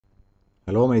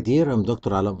Hello, my dear. I'm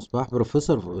Dr. Alaa Mosbah,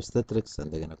 Professor of Obstetrics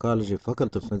and Gynecology,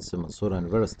 Faculty of Medicine, Mansoura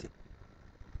University.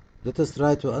 Let us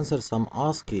try to answer some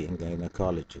OSCE in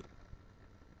gynecology.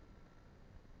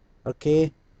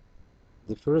 Okay,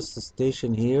 the first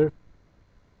station here,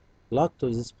 look to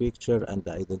this picture and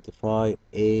identify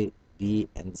A, B,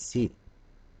 and C.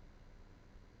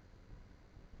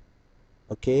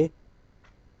 Okay,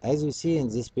 as you see in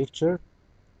this picture,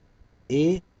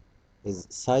 A is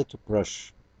side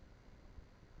brush.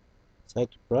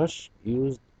 Side brush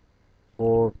used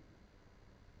for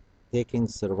taking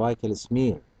cervical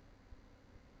smear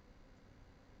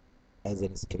as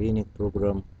a screening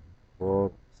program for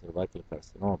cervical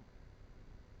carcinoma.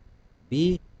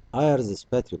 B. Ayers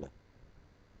spatula,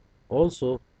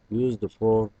 also used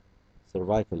for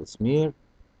cervical smear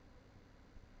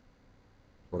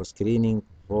for screening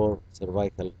for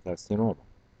cervical carcinoma.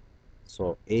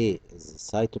 So A is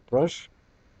side brush,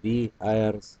 B.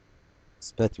 Ayers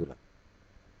spatula.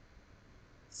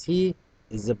 C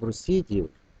is the procedure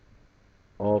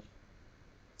of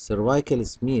cervical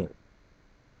smear.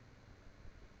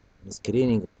 In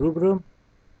screening program,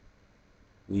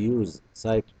 we use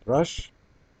side brush,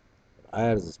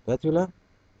 Ayers spatula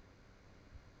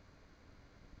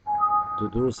to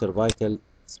do cervical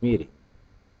smearing.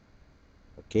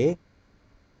 Okay?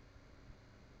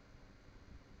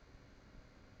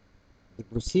 The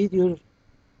procedure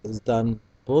is done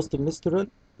post-menstrual.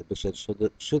 The patient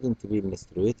shouldn't be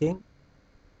menstruating,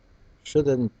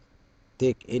 shouldn't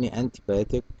take any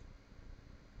antibiotic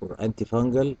or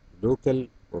antifungal, local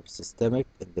or systemic,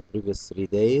 in the previous 3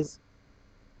 days.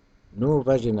 No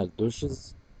vaginal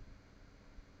douches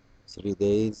 3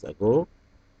 days ago.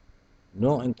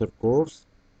 No intercourse,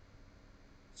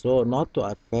 so not to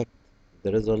affect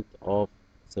the result of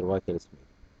cervical smear.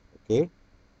 Okay?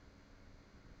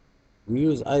 We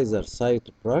use either side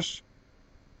brush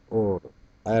or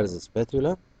Ayers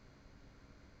spatula.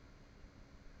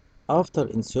 After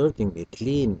inserting a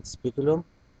clean speculum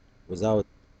without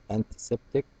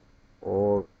antiseptic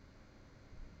or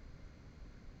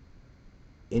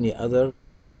any other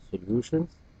solutions,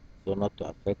 so not to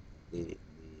affect the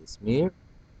smear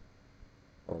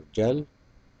or gel.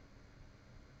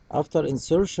 After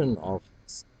insertion of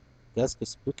gastric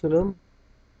speculum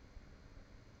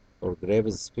or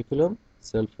Graves speculum,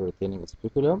 self-retaining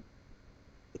speculum,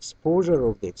 exposure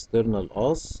of the external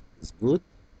os is good.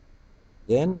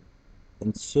 Then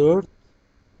insert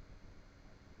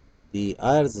the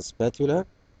Ayers spatula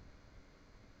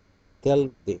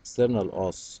till the external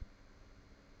os.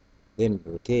 Then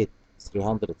rotate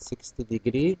 360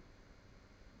 degree,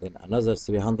 then another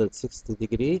 360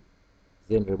 degree,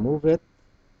 then remove it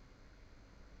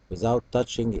without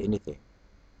touching anything.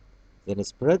 Then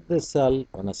spread the cell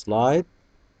on a slide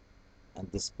and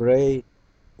spray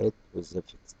it with the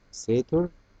fixator,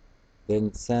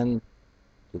 then send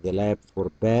to the lab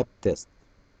for BAP test,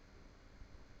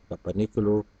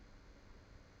 Papanicular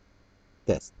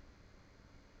test,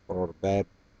 or BAP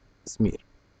smear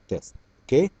test.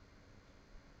 Okay?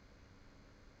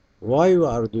 Why we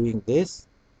are doing this?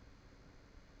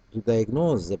 To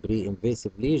diagnose the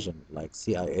pre-invasive lesion like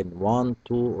CIN1,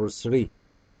 2, or 3.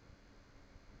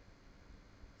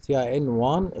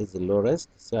 CIN1 is low risk,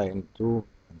 CIN2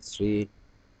 and 3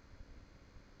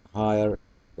 higher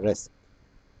risk.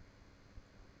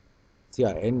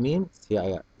 CIN means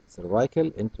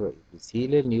cervical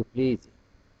intraepithelial neoplasia.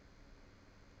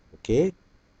 Okay?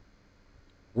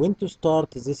 When to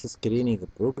start this screening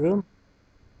program?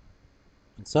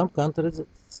 In some countries, it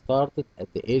started at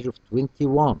the age of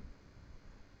 21.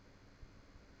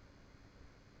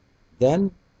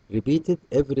 Then repeated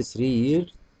every 3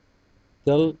 years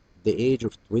till the age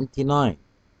of 29.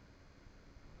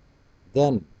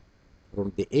 Then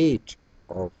from the age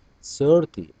of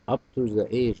 30 up to the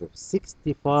age of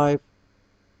 65,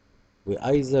 we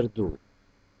either do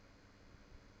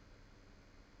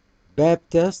BAP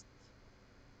test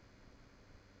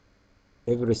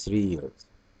every 3 years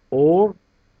or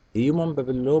human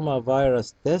papilloma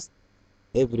virus test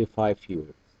every 5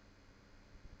 years,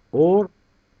 or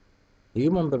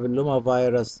human papilloma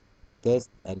virus test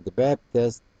and the BAP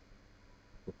test,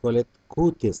 we call it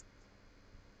co-test,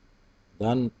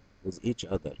 done with each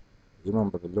other,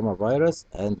 human papilloma virus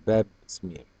and BAP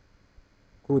smear,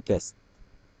 co-test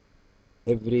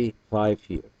every 5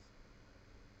 years.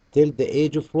 Till the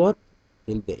age of what?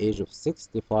 Till the age of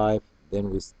 65, then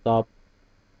we stop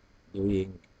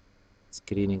doing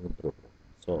screening program.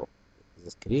 So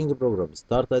the screening program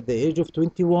start at the age of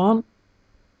 21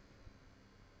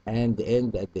 and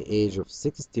end at the age of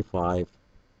 65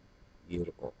 years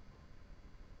old.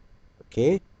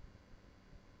 Okay?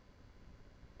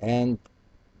 And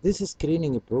This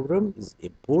screening program is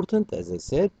important, as I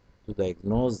said, to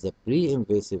diagnose the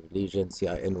pre-invasive lesion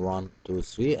CIN1, 2,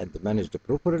 3 and managed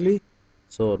properly,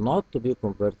 so not to be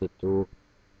converted to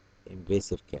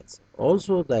invasive cancer.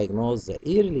 Also diagnose the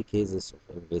early cases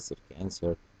of invasive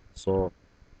cancer, so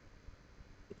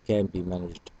it can be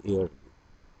managed early.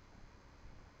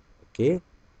 Okay,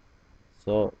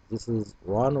 so this is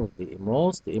one of the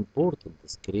most important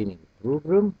screening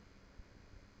program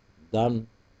done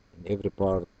in every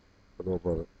part all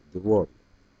over the world.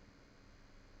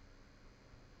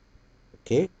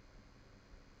 Okay,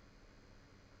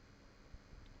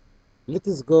 let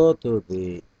us go to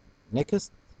the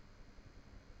next.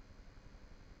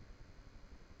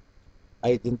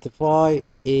 Identify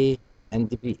A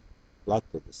and B. Look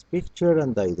at this picture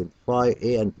and identify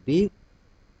A and B.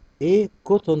 A,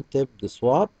 cotton tipped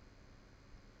swab.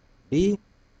 B,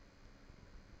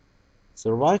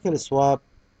 cervical swab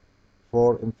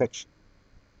for infection.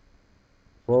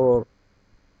 For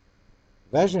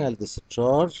vaginal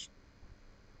discharge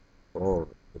or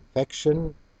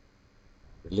infection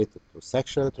related to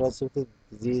sexually transmitted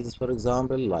disease, for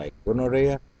example, like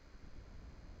gonorrhea,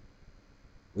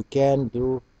 we can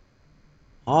do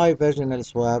high vaginal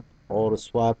swab or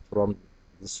swab from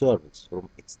the cervix, from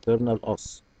external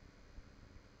os.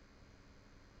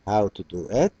 How to do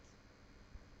it?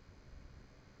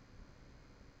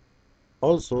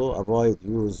 Also, avoid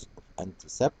use of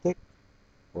antiseptic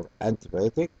or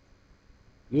antibiotic.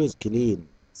 Use clean,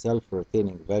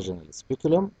 self-retaining vaginal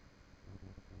speculum.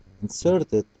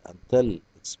 Insert it until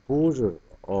exposure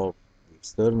of the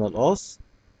external os.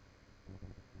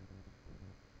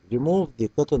 Remove the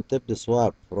cotton-tipped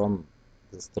swab from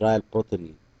the sterile bottle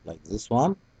like this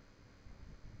one.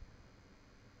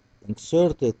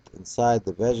 Insert it inside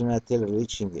the vagina till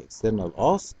reaching the external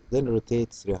os. Then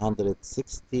rotate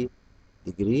 360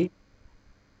 degree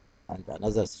and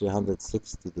another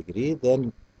 360 degree.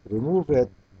 Then remove it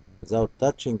without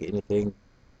touching anything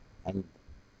and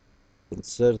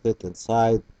insert it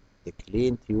inside the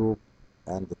clean tube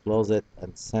and close it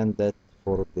and send it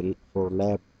for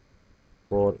lab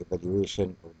for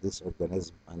evaluation of this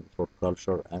organism and for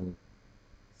culture and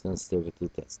sensitivity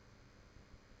test.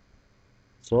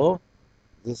 So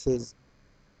this is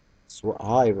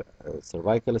high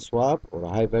cervical swab or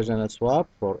high vaginal swab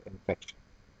for infection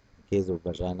in case of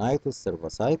vaginitis,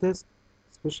 cervicitis,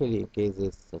 especially in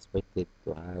cases suspected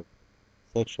to have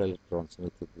sexually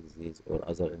transmitted disease or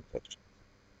other infections.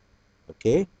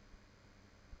 Okay,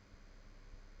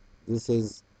 this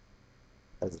is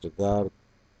as regard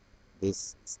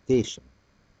this station.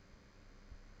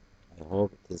 I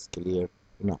hope it is clear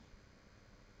enough.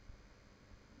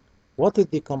 What is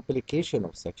the complication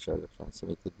of sexually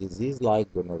transmitted disease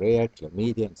like gonorrhea,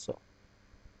 chlamydia, and so on?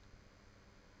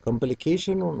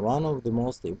 Complication, one of the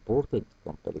most important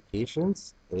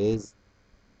complications is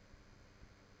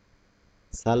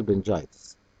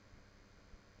salpingitis.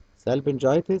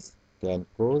 Salpingitis can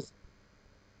cause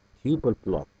tubal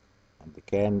block and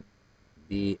can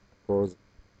be cause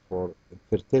for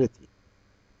infertility,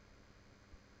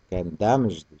 can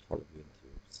damage the fallopian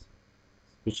tubes,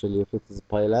 especially if it is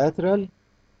bilateral, it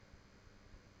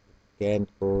can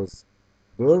cause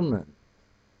permanent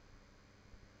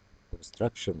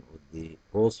obstruction of the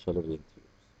both fallopian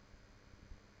tubes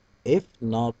if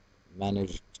not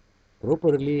managed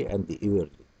properly and early.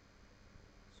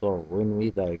 So when we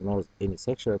diagnose any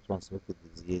sexually transmitted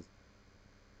disease,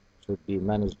 it should be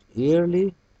managed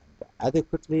early and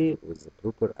adequately with the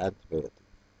proper antibiotic.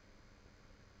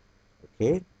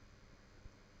 Okay?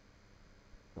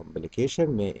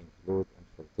 Complication may include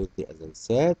infertility, as I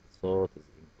said, so it is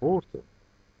important,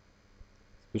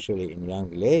 especially in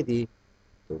young lady,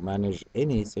 to manage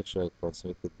any sexually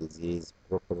transmitted disease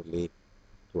properly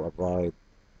to avoid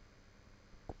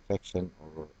affection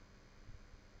or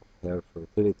her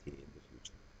fertility in the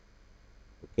future.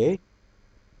 Okay?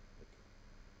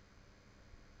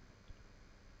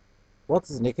 What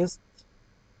is next?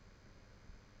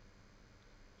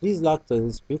 Please look to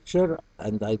this picture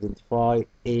and identify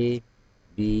A,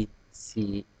 B,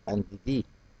 C, and D.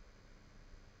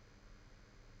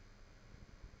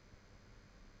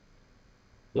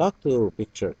 Look to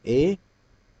picture A.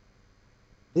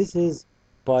 This is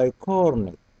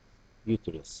bicornate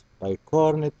uterus,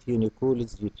 bicornate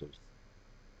unicollis uterus,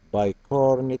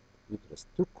 bicornate uterus.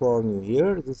 Two cornu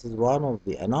here. This is one of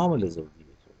the anomalies of the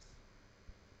uterus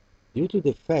due to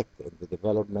defect in the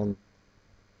development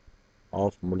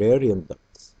of Mullerian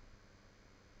ducts.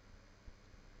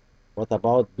 What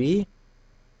about B?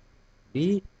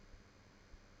 B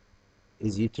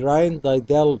is uterine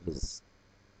didelphys.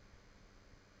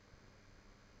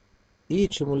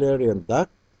 Each Mullerian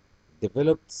duct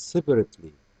developed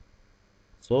separately.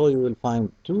 So you will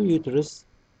find two uterus,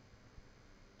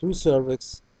 two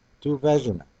cervix, two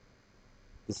vagina.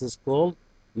 This is called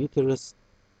uterus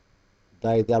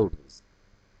didelphys,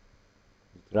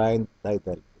 uterine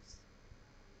didelphys.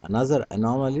 Another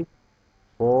anomaly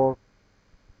for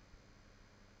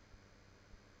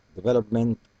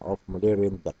development of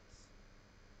Mullerian ducts.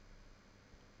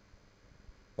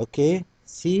 Okay,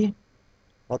 C.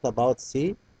 What about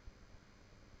C?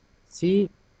 C,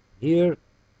 here,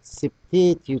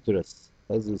 septate uterus.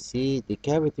 As you see, the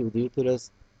cavity of the uterus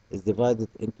is divided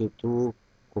into two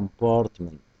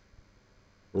compartments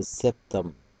with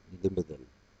septum in the middle.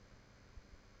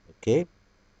 Okay,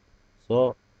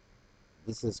 so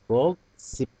this is called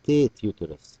septate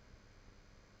uterus.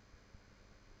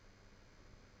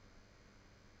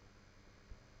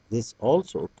 This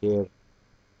also occurs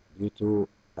due to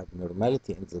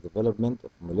abnormality in the development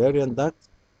of Mullerian ducts.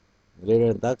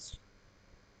 Mullerian ducts,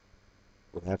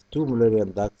 we have two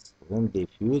Mullerian ducts. When they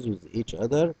fuse with each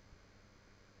other,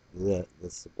 the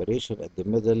separation at the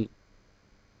middle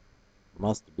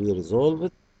must be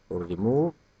resolved or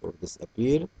removed or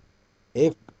disappear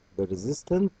if the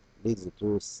resistance leads to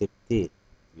septate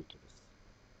uterus.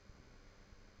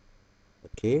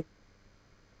 Okay.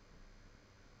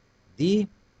 D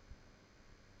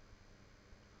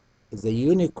is a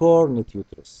unicornate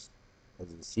uterus. As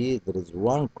you see, there is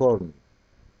one corn,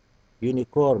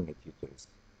 unicornate uterus,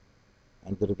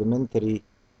 and the rudimentary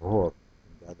horn on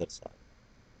the other side.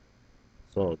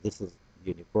 So this is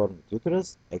unicornate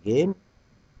uterus. Again,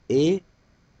 A,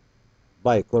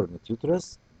 bicornate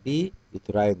uterus, B,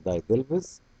 uterine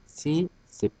didelphys, C,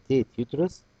 septate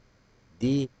uterus,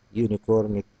 D,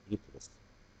 unicornate uterus.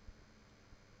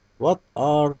 What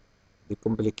are the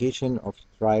complications of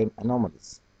uterine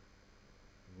anomalies?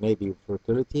 Maybe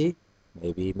fertility,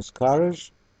 maybe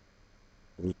miscarriage,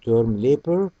 preterm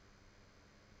labor,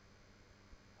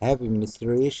 heavy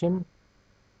menstruation,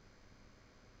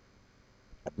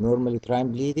 abnormal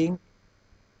uterine bleeding.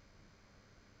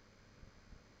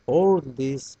 All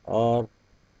these are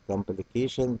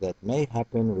complications that may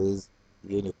happen with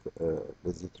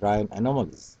uterine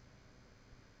anomalies.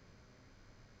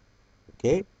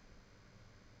 Okay,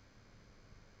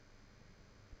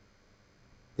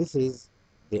 this is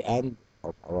the end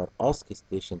of our OSCE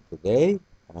station today.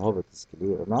 I hope it is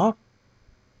clear enough.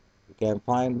 You can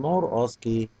find more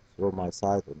OSCE through my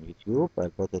site on YouTube. I'll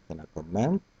put it in a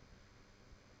comment.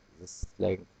 This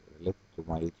link related to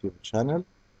my YouTube channel.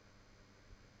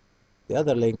 The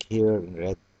other link here in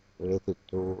red related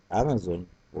to Amazon,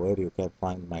 where you can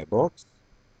find my books,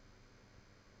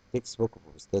 textbook of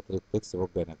obstetrics,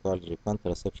 textbook gynecology,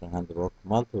 contraception handbook,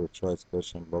 multiple choice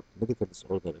question book, medical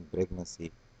disorder in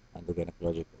pregnancy, and the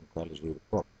gynecologic oncology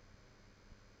book.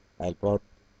 I'll put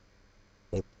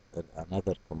it in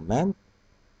another comment.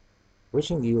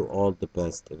 Wishing you all the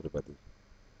best, everybody.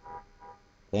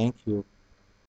 Thank you.